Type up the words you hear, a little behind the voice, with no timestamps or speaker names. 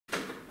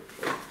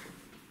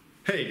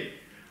Hey,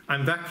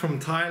 I'm back from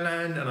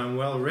Thailand and I'm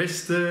well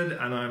rested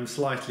and I'm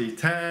slightly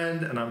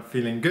tanned and I'm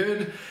feeling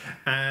good.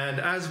 And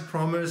as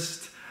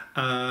promised,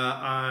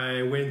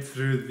 I went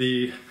through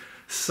the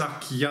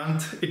Sak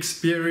Yant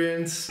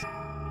experience.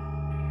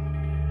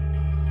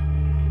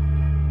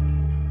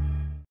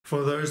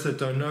 For those that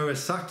don't know, a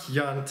Sak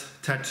Yant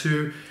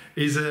tattoo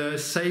is a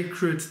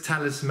sacred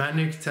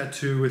talismanic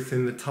tattoo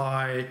within the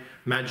Thai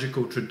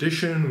magical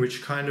tradition,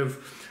 which kind of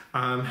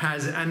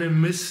has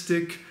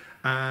animistic,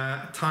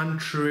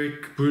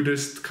 tantric,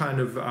 Buddhist kind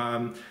of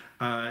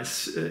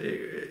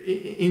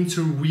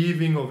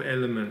interweaving of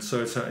elements.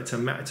 So it's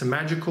a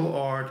magical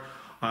art,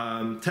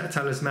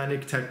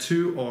 talismanic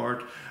tattoo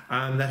art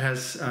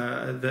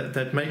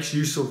that makes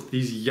use of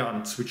these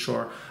yants, which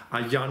are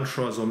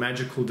yantras or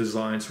magical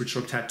designs, which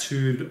are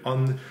tattooed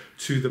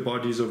onto the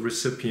bodies of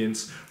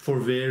recipients for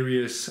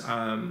various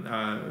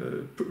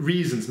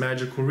reasons,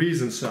 magical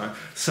reasons,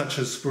 such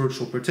as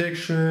spiritual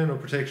protection or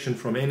protection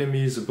from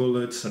enemies,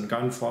 bullets and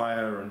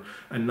gunfire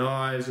and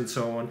knives and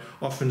so on.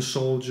 Often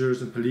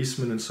soldiers and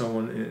policemen and so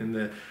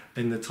on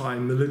in the Thai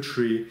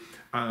military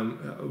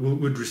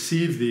would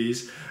receive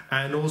these,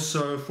 and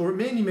also for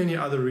many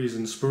other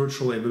reasons,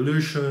 spiritual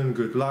evolution,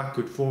 good luck,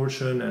 good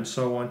fortune, and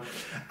so on.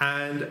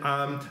 And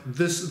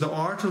the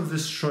art of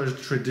this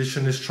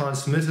tradition is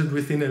transmitted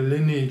within a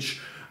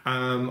lineage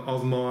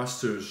of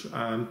masters.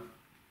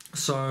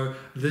 So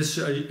this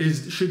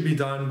should be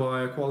done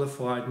by a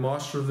qualified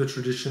master of the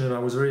tradition, and I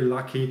was very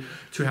lucky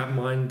to have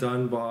mine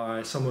done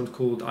by someone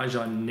called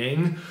Ajahn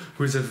Neng,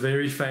 who is a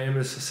very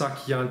famous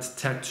Sak Yant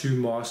tattoo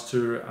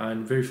master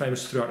and very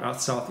famous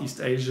throughout Southeast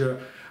Asia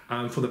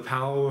for the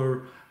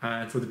power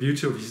and for the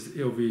beauty of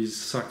his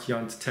Sak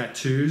Yant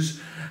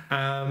tattoos.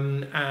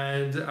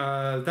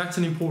 That's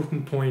an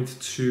important point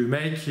to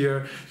make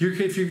here.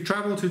 If you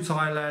travel to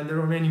Thailand, there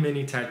are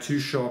many tattoo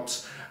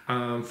shops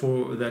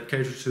that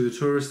cater to the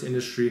tourist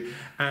industry,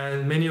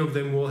 and many of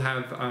them will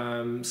have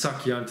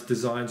Sak Yant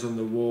designs on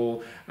the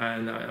wall,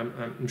 and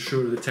I'm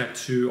sure the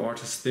tattoo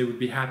artists, they would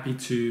be happy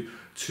to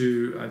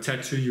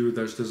tattoo you with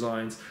those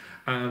designs.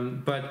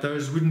 But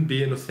those wouldn't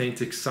be an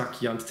authentic Sak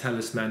Yant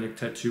talismanic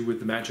tattoo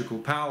with the magical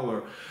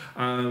power,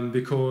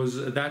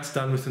 because that's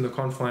done within the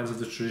confines of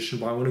the tradition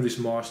by one of these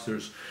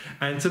masters,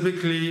 and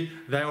typically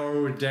they are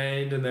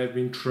ordained and they've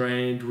been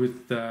trained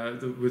with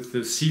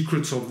the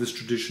secrets of this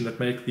tradition that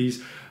make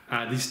these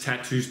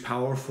tattoos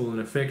powerful and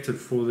effective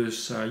for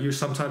this use.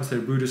 Sometimes they're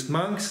Buddhist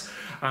monks,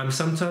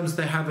 sometimes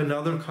they have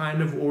another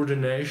kind of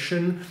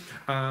ordination,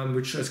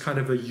 which is kind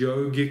of a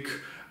yogic,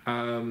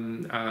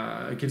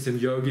 gives them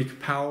yogic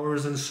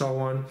powers and so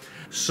on.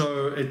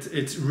 So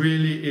it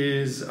really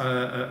is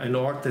an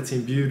art that's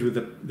imbued with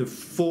the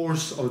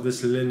force of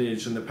this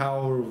lineage and the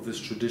power of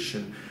this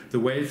tradition, the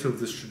weight of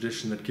this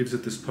tradition that gives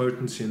it this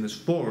potency and this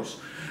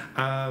force.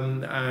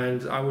 And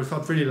I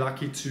felt really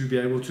lucky to be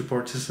able to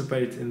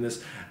participate in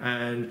this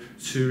and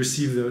to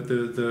receive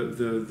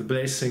the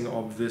blessing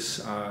of this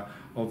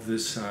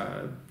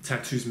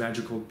tattoo's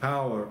magical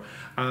power.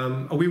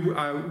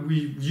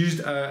 We used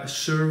a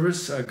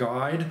service, a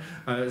guide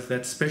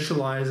that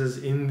specializes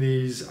in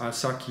these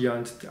Sak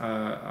Yant,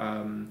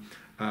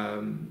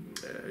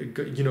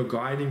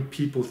 guiding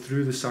people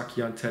through the Sak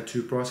Yant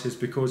tattoo process,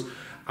 because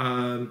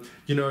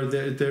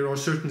there are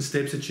certain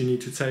steps that you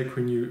need to take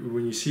when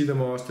you see the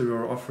master.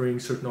 There are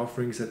certain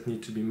offerings that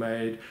need to be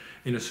made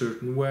in a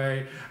certain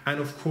way,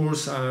 and of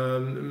course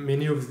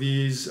many of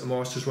these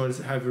masters won't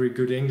have very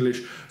good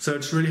English, so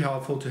it's really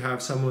helpful to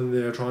have someone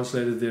there,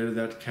 translated there,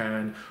 that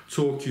can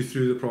talk you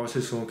through the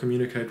process or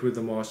communicate with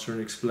the master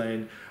and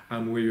explain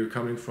where you're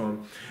coming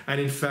from. And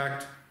in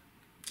fact,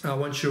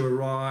 once you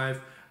arrive,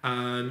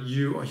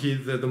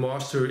 the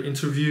master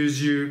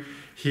interviews you.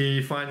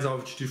 He finds out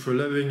what you do for a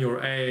living,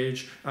 your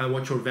age, and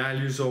what your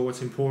values are,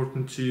 what's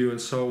important to you,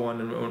 and so on,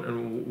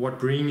 and what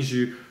brings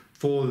you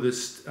for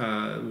this,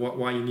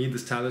 why you need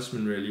this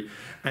talisman, really.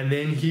 And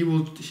then he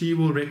will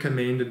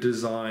recommend a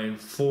design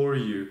for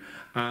you.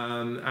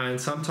 And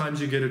sometimes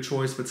you get a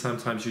choice, but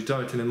sometimes you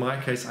don't. And in my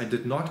case, I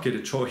did not get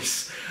a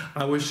choice.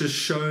 I was just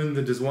shown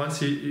the design.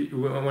 Once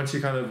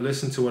you kind of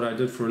listen to what I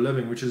did for a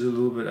living, which is a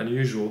little bit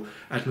unusual,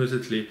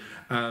 admittedly,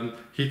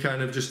 he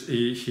kind of just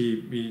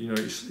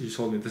he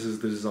told me this is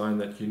the design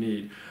that you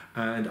need.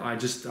 And I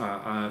just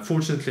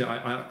fortunately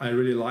I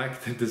really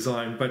liked the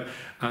design, but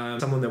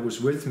someone that was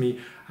with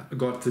me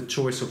got the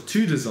choice of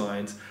two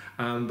designs,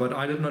 but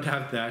I did not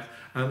have that.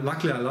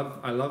 Luckily,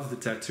 I love the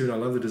tattoo and I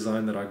love the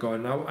design that I got,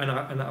 and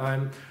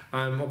I'm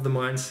of the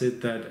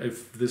mindset that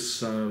if this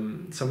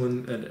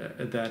someone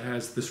that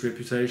has this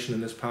reputation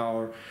and this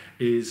power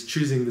is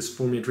choosing this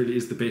for me, it really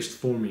is the best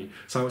for me.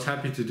 So I was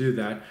happy to do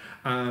that,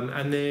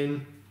 and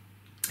then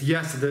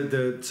yes,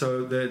 the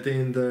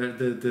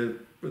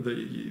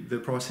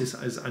process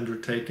is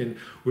undertaken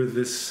with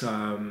this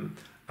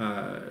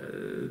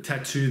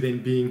tattoo then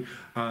being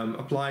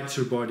applied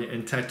to your body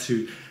and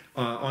tattooed.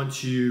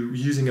 onto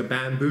using a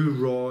bamboo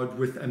rod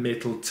with a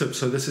metal tip.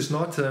 So this is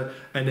not an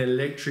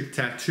electric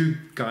tattoo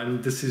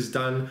gun. This is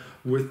done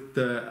with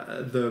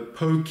the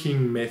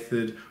poking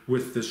method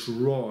with this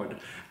rod.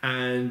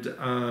 And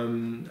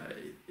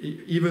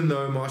even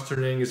though Master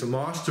Neng is a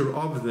master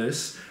of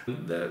this,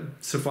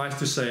 suffice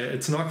to say,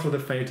 it's not for the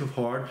faint of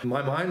heart.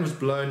 My mind was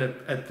blown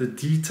at the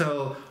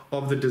detail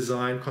of the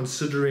design,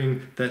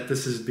 considering that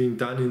this is being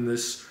done in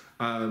this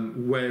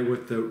way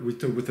with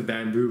the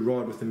bamboo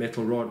rod, with the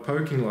metal rod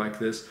poking like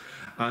this.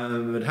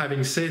 But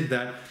having said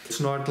that,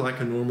 it's not like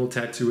a normal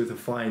tattoo with a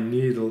fine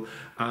needle.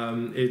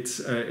 It's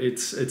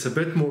a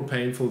bit more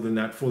painful than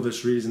that for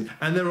this reason.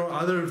 And there are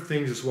other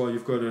things as well.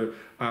 You've got to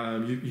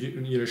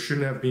you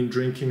shouldn't have been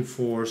drinking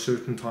for a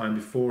certain time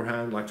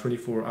beforehand, like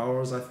 24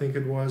 hours, I think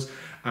it was.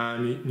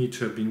 You need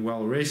to have been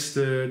well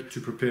rested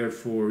to prepare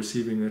for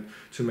receiving it,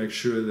 to make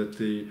sure that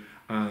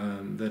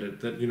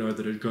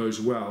that it goes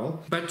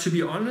well. But to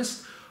be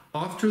honest,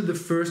 after the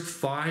first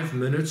 5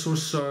 minutes or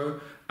so,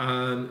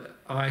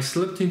 I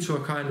slipped into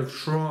a kind of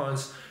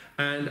trance,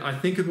 and I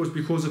think it was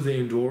because of the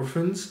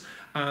endorphins.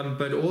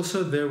 But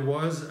also there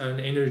was an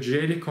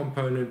energetic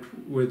component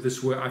with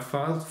this, where I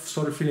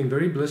started feeling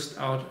very blissed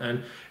out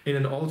and in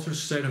an altered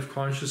state of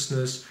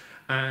consciousness.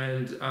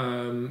 And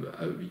when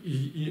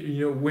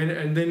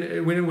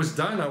it was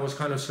done, I was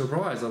kind of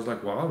surprised. I was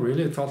like, wow,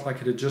 really? It felt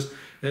like it had just,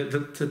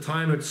 the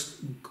time had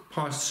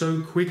passed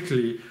so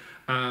quickly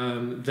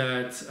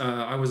that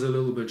I was a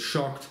little bit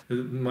shocked.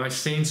 My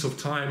sense of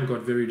time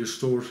got very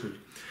distorted.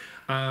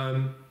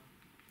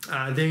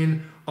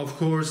 Then, of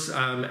course,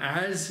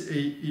 as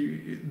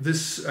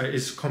this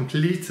is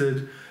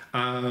completed,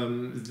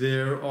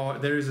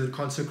 there is a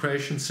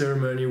consecration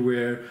ceremony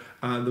where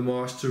the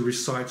master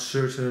recites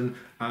certain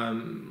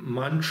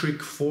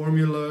mantric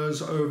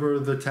formulas over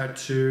the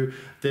tattoo.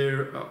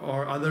 There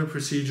are other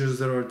procedures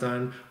that are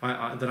done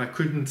that I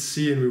couldn't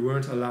see, and we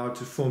weren't allowed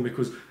to film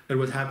because it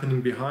was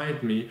happening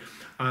behind me.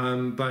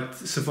 But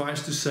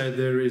suffice to say,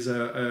 there is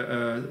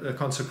a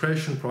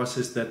consecration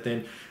process that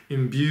then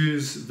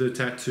imbues the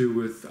tattoo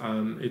with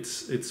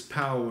its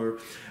power.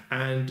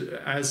 And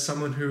as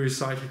someone who is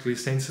psychically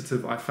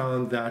sensitive, I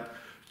found that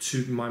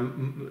to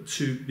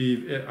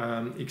be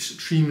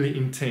extremely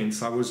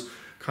intense. I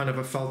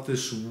felt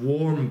this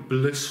warm,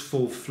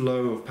 blissful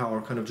flow of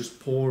power kind of just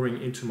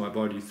pouring into my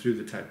body through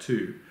the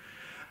tattoo.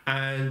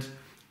 And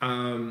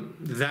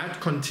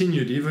that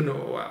continued even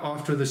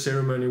after the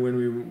ceremony. When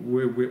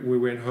we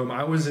went home,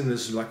 I was in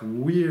this like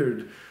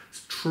weird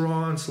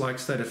trance-like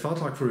state. It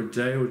felt like for a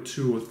day or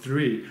two or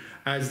three,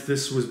 as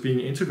this was being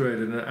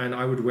integrated, and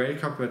I would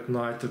wake up at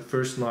night, the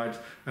first night,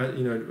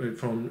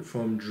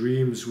 from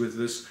dreams with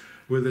this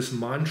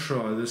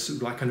mantra, this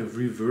like kind of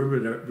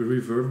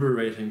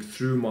reverberating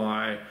through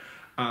my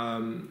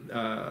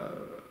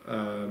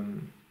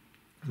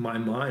my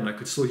mind. I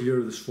could still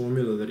hear this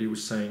formula that he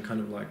was saying, kind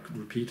of like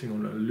repeating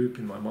on a loop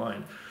in my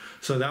mind.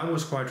 So that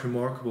was quite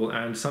remarkable,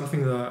 and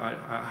something that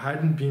I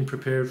hadn't been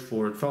prepared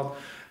for. It felt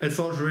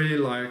really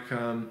like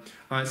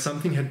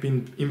something had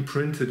been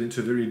imprinted into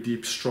a very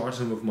deep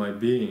stratum of my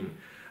being.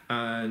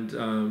 And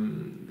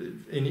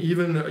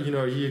even,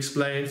 he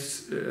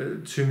explains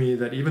to me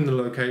that even the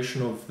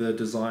location of the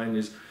design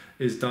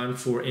is done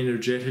for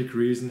energetic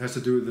reason, has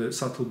to do with the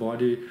subtle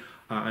body.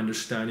 I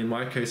understand. In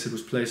my case, it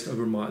was placed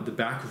over the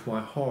back of my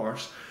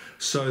heart,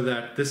 so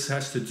that this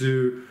has to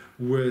do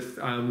with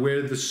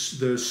where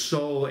the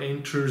soul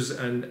enters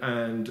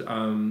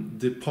and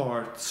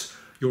departs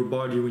your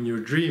body when you're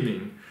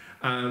dreaming.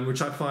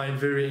 Which I find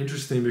very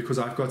interesting because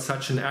I've got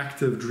such an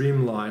active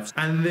dream life.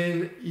 And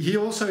then he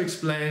also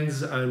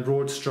explains in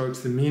broad strokes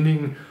the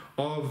meaning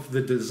of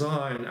the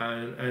design,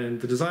 and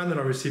the design that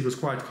I received was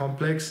quite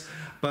complex,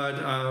 but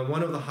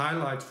one of the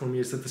highlights for me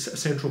is that the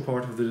central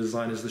part of the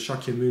design is the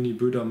Shakyamuni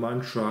Buddha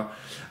mantra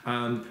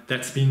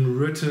that's been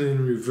written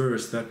in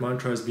reverse. That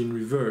mantra has been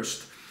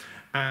reversed,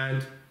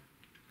 and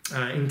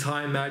in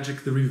Thai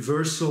magic, the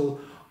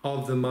reversal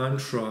of the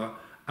mantra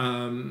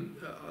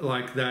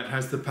like that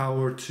has the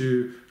power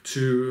to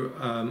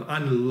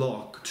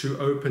unlock, to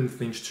open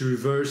things, to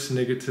reverse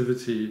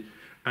negativity,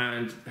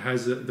 and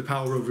has the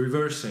power of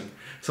reversing.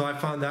 So I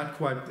found that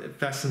quite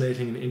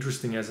fascinating and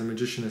interesting as a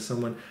magician, as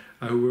someone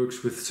who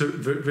works with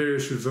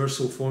various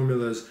reversal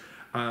formulas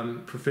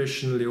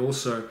professionally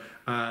also,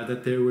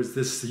 that there was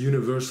this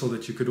universal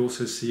that you could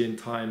also see in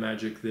Thai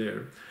magic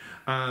there.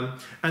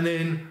 And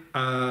then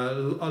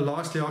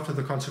lastly, after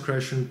the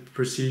consecration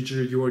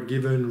procedure, you are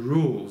given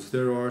rules.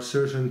 There are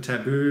certain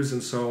taboos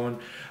and so on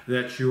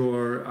that you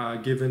are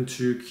given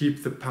to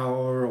keep the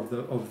power of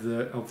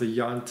the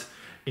yant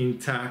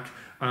intact.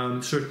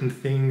 Certain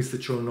things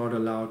that you're not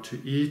allowed to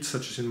eat,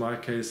 such as in my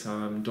case,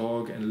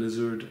 dog and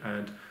lizard,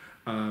 and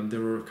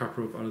there were a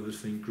couple of other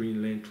things,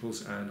 green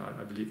lentils and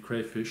I believe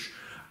crayfish.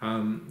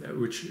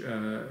 Which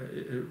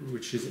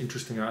is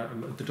interesting.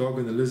 The dog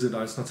and the lizard,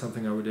 it's not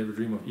something I would ever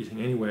dream of eating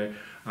anyway,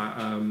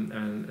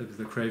 and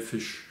the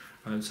crayfish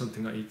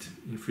something I eat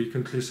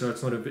infrequently, so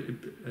it's not a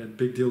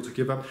big deal to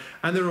give up.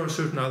 And there are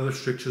certain other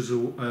strictures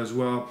as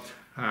well,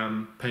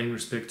 paying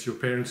respect to your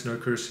parents, no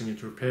cursing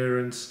at your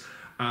parents,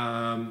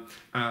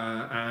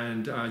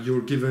 and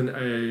you're given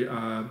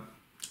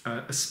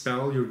a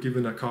spell, you're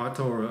given a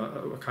kata or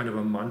a kind of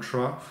a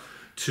mantra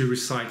to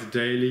recite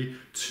daily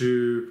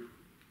to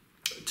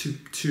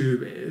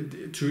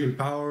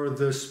empower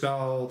the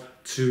spell,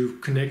 to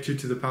connect you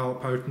to the power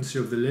potency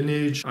of the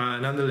lineage.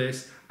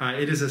 Nonetheless,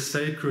 it is a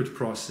sacred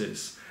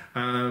process.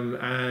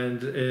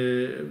 And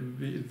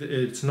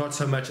it's not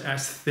so much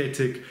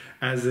aesthetic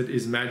as it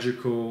is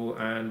magical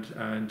and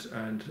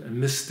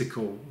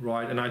mystical,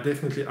 right? And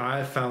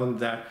I found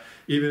that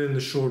even in the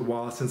short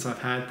while since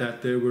I've had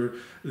that, there were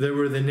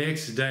the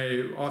next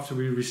day after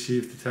we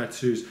received the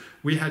tattoos,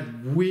 we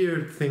had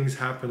weird things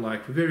happen,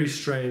 like very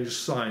strange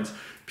signs.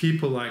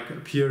 People like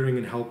appearing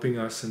and helping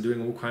us and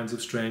doing all kinds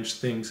of strange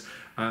things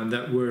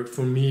that were,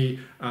 for me,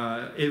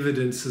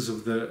 evidences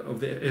of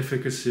the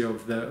efficacy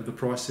of the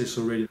process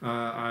already.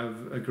 I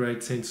have a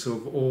great sense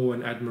of awe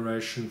and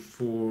admiration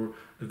for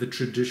the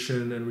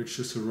tradition in which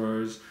this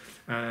arose,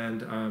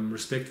 and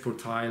respect for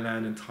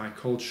Thailand and Thai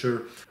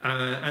culture.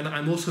 And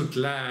I'm also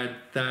glad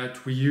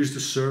that we used the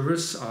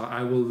service.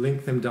 I will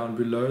link them down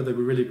below. They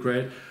were really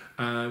great.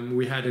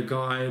 We had a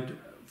guide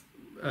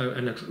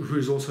who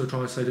is also a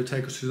translator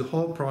take us through the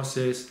whole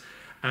process,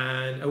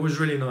 and it was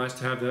really nice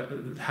to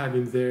have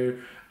him there.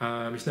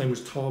 His name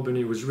was Tob, and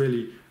he was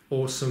really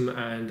awesome,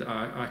 and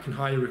I can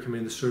highly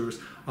recommend the service.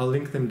 I'll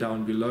link them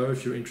down below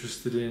if you're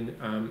interested in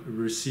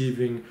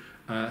receiving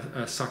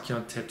a Sak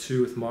Yant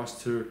tattoo with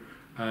Master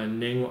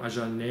Neng or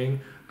Ajahn Neng.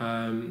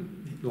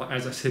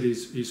 As I said,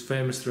 he's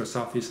famous throughout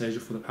Southeast Asia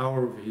for the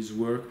power of his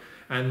work,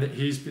 and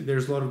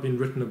there's a lot been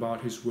written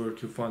about his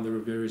work. You'll find there are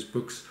various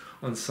books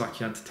on Sak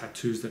Yant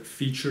tattoos that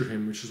feature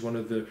him, which is one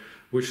of the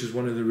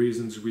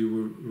reasons we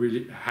were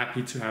really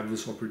happy to have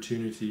this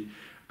opportunity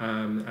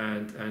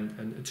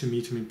and to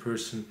meet him in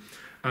person.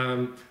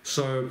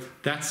 So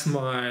that's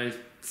my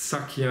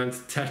Sak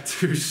Yant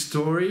tattoo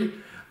story.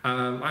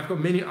 I've got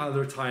many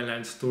other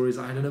Thailand stories.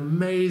 I had an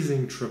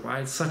amazing trip. I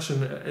had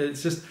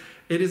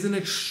it is an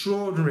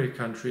extraordinary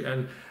country,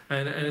 and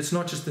it's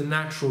not just the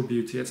natural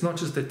beauty, it's not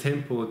just the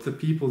temple, it's the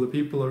people. The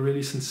people are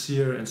really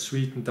sincere and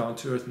sweet and down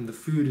to earth, and the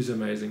food is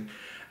amazing.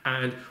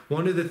 And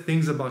one of the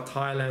things about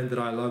Thailand that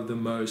I love the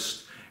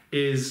most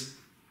is,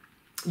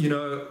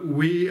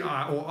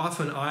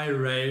 often I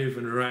rave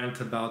and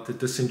rant about the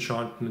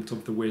disenchantment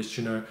of the West,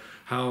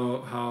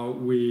 how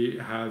we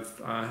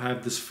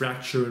have this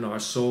fracture in our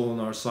soul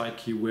and our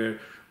psyche where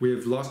we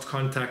have lost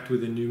contact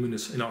with the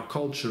numinous in our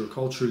culture,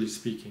 culturally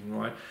speaking,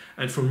 right?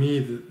 And for me,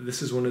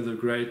 this is one of the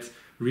great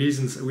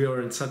reasons we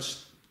are in such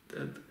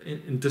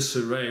in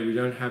disarray. We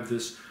don't have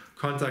this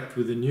contact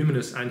with the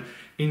numinous, and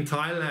in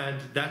Thailand,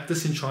 that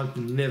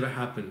disenchantment never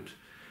happened.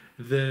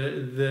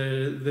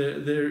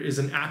 There is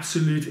an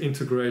absolute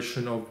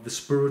integration of the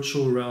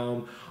spiritual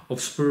realm,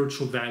 of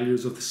spiritual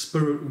values, of the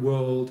spirit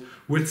world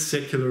with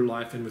secular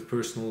life and with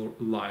personal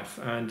life.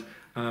 And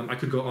I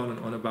could go on and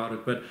on about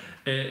it, but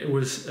it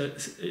was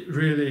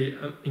really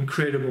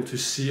incredible to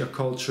see a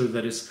culture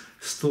that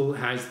still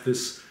has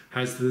this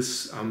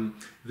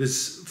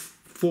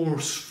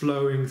force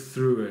flowing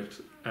through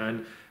it,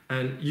 and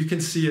you can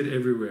see it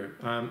everywhere.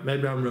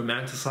 Maybe I'm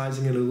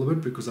romanticizing it a little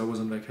bit because I was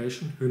on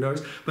vacation, who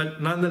knows?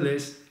 But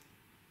nonetheless,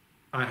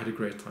 I had a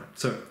great time.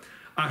 So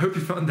I hope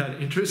you found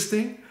that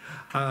interesting.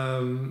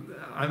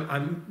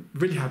 I'm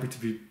really happy to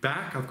be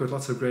back. I've got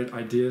lots of great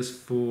ideas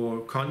for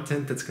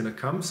content that's going to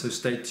come, so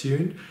stay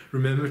tuned.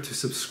 Remember to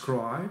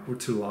subscribe or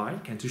to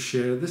like and to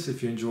share this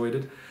if you enjoyed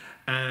it.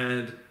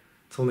 And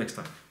till next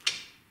time.